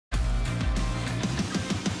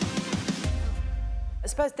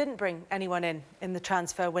Spurs didn't bring anyone in the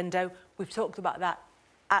transfer window. We've talked about that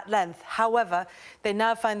at length. However, they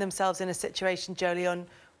now find themselves in a situation, Joleon,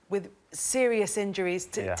 with serious injuries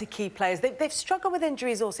to key players. They've struggled with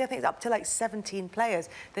injuries also. I think it's up to like 17 players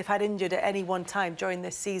they've had injured at any one time during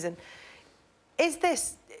this season. Is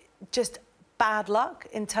this just bad luck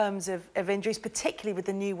in terms of injuries, particularly with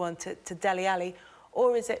the new one to Dele Alli,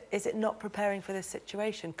 or is it not preparing for this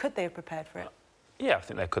situation? Could they have prepared for it? Yeah, I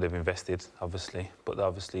think they could have invested, obviously, but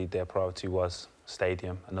obviously their priority was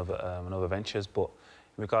stadium and other ventures. But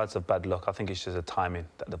in regards of bad luck, I think it's just a timing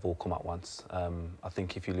that they've all come at once. I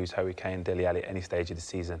think if you lose Harry Kane, Dele Alli at any stage of the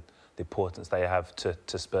season, the importance they have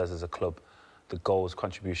to Spurs as a club, the goals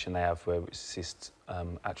contribution they have, where it's assist,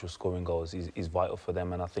 actual scoring goals, is vital for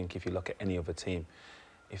them. And I think if you look at any other team,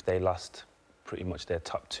 if they lost pretty much their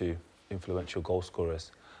top two influential goal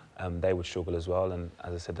scorers, they would struggle as well. And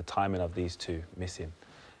as I said, the timing of these two missing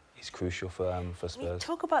is crucial for Spurs.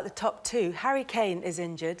 Talk about the top two. Harry Kane is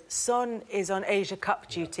injured. Son is on Asia Cup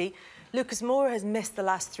duty. Lucas Moura has missed the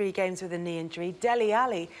last 3 games with a knee injury. Dele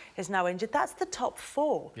Alli is now injured. That's the top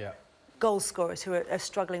 4 goal scorers who are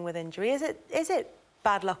struggling with injury. Is it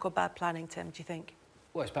bad luck or bad planning, Tim, do you think?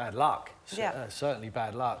 Well, it's bad luck. Certainly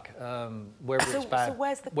bad luck.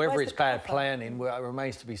 Whether it's bad planning, it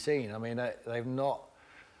remains to be seen. I mean, they've not...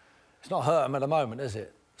 It's not hurt them at the moment, is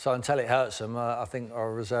it? So until it hurts them, I think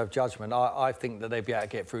our reserve judgment. I think that they'll be able to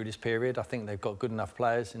get through this period. I think they've got good enough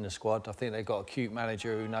players in the squad. I think they've got a cute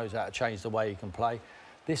manager who knows how to change the way he can play.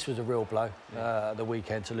 This was a real blow at the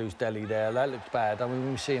weekend to lose Dele there. That looked bad. I mean,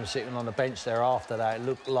 when we see him sitting on the bench there after that, it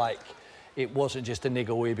looked like it wasn't just a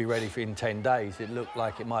niggle he'd be ready for in 10 days. It looked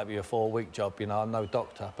like it might be a 4-week job. You know, I'm no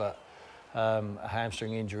doctor, but a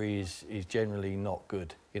hamstring injury is generally not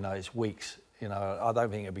good. You know, it's weeks. You know, I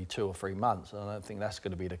don't think it'll be 2 or 3 months. I don't think that's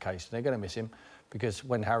going to be the case. They're going to miss him because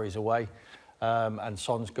when Harry's away and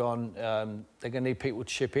Son's gone, they're going to need people to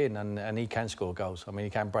chip in, and he can score goals. I mean,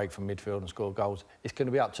 he can break from midfield and score goals. It's going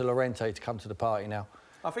to be up to Llorente to come to the party now.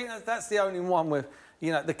 I think that's the only one with,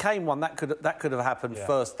 you know, the Kane one, that could have happened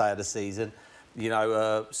first day of the season. You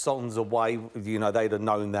know, Son's away, you know, they'd have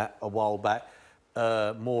known that a while back.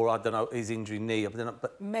 More, I don't know, his injury knee, I don't know,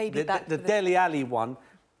 but maybe the Dele Alli one,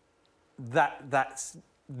 that's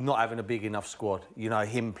not having a big enough squad. You know,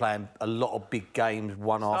 him playing a lot of big games,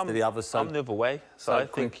 one after the other. So I'm the other way. So I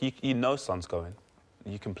think you know Son's going.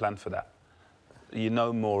 You can plan for that. You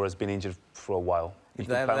know Moura's been injured for a while.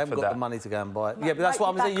 They haven't got the money to go and buy it. Yeah, but that's what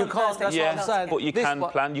I'm saying. You can't. That's what I'm saying. But you can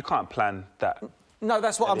plan. You can't plan that. No,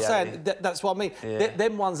 that's what I'm saying. That's what I mean.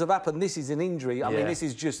 Them ones have happened. This is an injury. I mean, this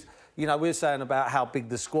is just. You know, we're saying about how big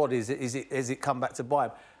the squad is. Has it come back to buy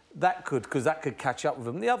him? That could, because that could catch up with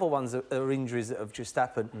them. The other ones are injuries that have just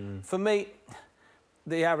happened. For me,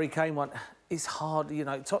 the Harry Kane one, it's hard. You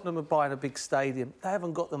know, Tottenham are buying a big stadium. They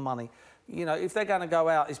haven't got the money. You know, if they're going to go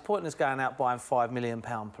out, it's pointless going out buying £5 million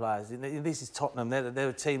players. This is Tottenham. They're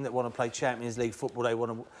a team that want to play Champions League football. They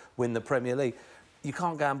want to win the Premier League. You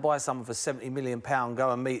can't go and buy someone for £70 million,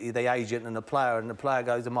 go and meet the agent and the player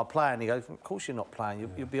goes, am I playing? He goes, of course you're not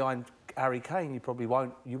playing. You're behind Harry Kane. You probably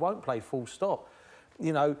won't. You won't play full stop.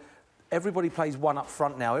 You know, everybody plays 1 up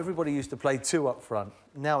front now. Everybody used to play 2 up front.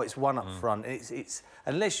 Now it's 1 up front. It's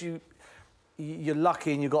unless you're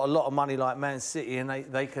lucky and you've got a lot of money like Man City and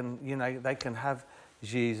they can have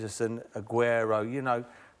Jesus and Aguero. You know,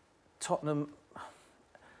 Tottenham,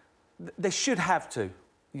 they should have to.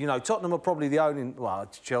 You know, Tottenham are probably the only. Well,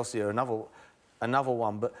 Chelsea are another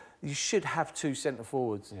one, but you should have 2 centre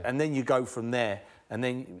forwards, and then you go from there. And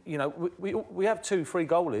then, you know, we have 2 free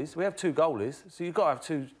goalies. We have 2 goalies, so you've got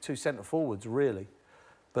to have two centre forwards, really.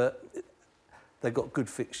 But they've got good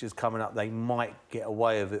fixtures coming up. They might get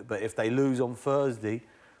away with it. But if they lose on Thursday,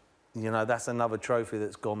 you know, that's another trophy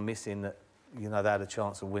that's gone missing that, you know, they had a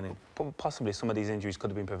chance of winning. Possibly some of these injuries could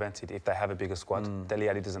have been prevented if they have a bigger squad. Dele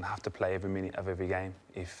Alli doesn't have to play every minute of every game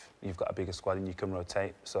if you've got a bigger squad and you can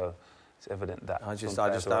rotate. So it's evident that I honestly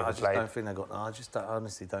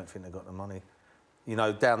don't think they've got the money. You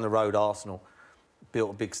know, down the road, Arsenal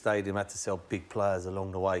built a big stadium, had to sell big players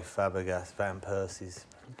along the way, Fabregas, Van Persie's.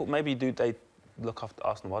 But maybe do they look after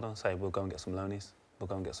Arsenal? Why don't say we'll go and get some loanies? We'll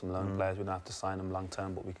go and get some loan players. We don't have to sign them long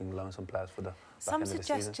term, but we can loan some players for the back end of the season.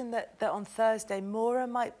 Some suggestion that on Thursday Moura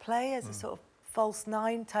might play as a sort of false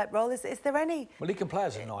 9 type role. Is there any? Well, he can play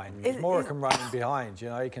as a 9. Moura can run in behind. You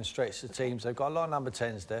know, he can stretch the teams. They've got a lot of number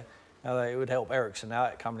 10s there. It would help Eriksen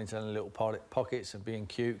out, coming into the little pockets and being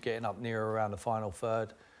cute, getting up near around the final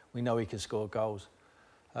third. We know he can score goals.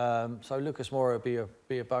 So Lucas Moura would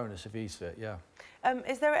be a bonus if he's fit, yeah.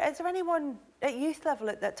 Is there anyone at youth level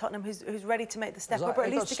at Tottenham who's ready to make the step up, or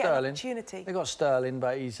at least to get an opportunity? They got Sterling,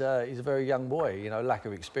 but he's a very young boy. You know, lack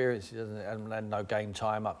of experience. He hasn't had no game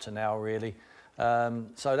time up to now, really.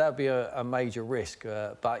 So that would be a major risk.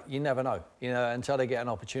 But you never know. You know, until they get an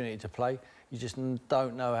opportunity to play, you just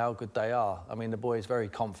don't know how good they are. I mean, the boy is very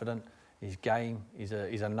confident. He's game. He's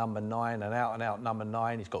a number 9, an out-and-out number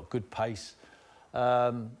 9. He's got good pace.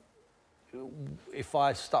 If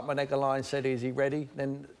I stuck my neck alive and said, is he ready?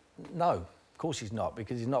 Then no, of course he's not,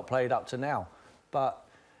 because he's not played up to now. But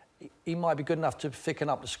he might be good enough to thicken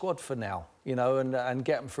up the squad for now, you know, and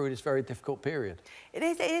get them through this very difficult period. It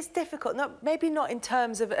is difficult. Maybe not in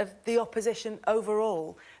terms of the opposition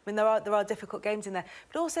overall. I mean, there are difficult games in there,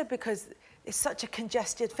 but also because it's such a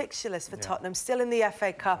congested fixture list for Tottenham. Still in the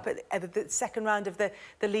FA Cup, at the second round of the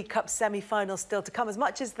League Cup semi-final still to come. As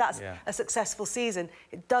much as that's a successful season,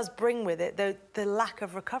 it does bring with it the lack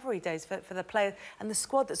of recovery days for the players and the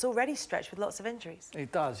squad that's already stretched with lots of injuries.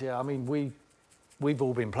 It does, yeah. I mean, we've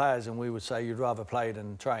all been players, and we would say you'd rather play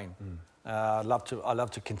than train. I love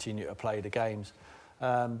to continue to play the games.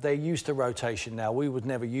 They're used to rotation now. We was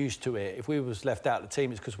never used to it. If we was left out of the team,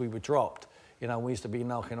 it's because we were dropped. You know, we used to be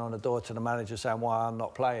knocking on the door to the manager saying why I'm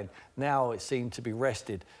not playing. Now it seemed to be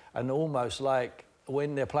rested, and almost like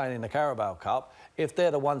when they're playing in the Carabao Cup, if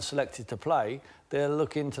they're the ones selected to play, they're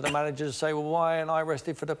looking to the manager and say, well, why aren't I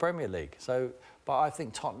rested for the Premier League? So, but I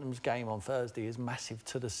think Tottenham's game on Thursday is massive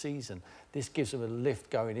to the season. This gives them a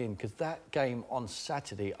lift going in, because that game on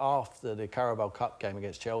Saturday after the Carabao Cup game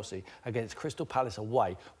against Chelsea, against Crystal Palace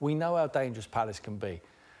away, we know how dangerous Palace can be.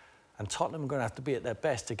 And Tottenham are going to have to be at their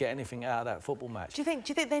best to get anything out of that football match. Do you think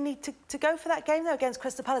they need to go for that game, though, against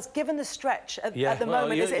Crystal Palace, given the stretch at the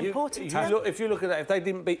moment? Is it important? If you look at that, if they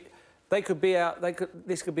didn't beat... They could be out...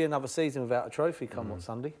 This could be another season without a trophy come what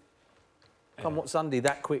Sunday. Come what Sunday,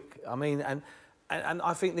 that quick. I mean, and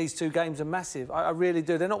I think these two games are massive. I really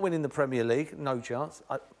do. They're not winning the Premier League, no chance.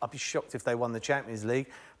 I'd be shocked if they won the Champions League.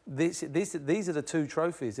 These are the two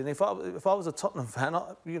trophies. And if I was a Tottenham fan,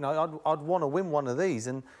 I'd want to win one of these.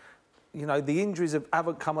 And... You know, the injuries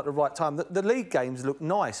haven't come at the right time. The league games look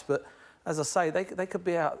nice, but as I say, they could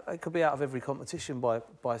be out. They could be out of every competition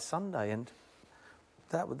by Sunday, and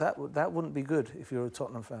that wouldn't be good if you're a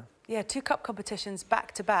Tottenham fan. Yeah, 2 cup competitions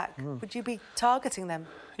back to back. Would you be targeting them?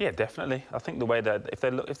 Yeah, definitely. I think the way that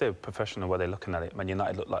if they're professional, where they're looking at it, Man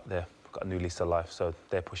United look like they've got a new lease of life, so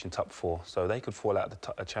they're pushing top 4. So they could fall out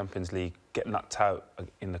of the Champions League, get knocked out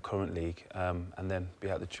in the current league, and then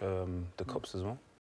be out the cups as well.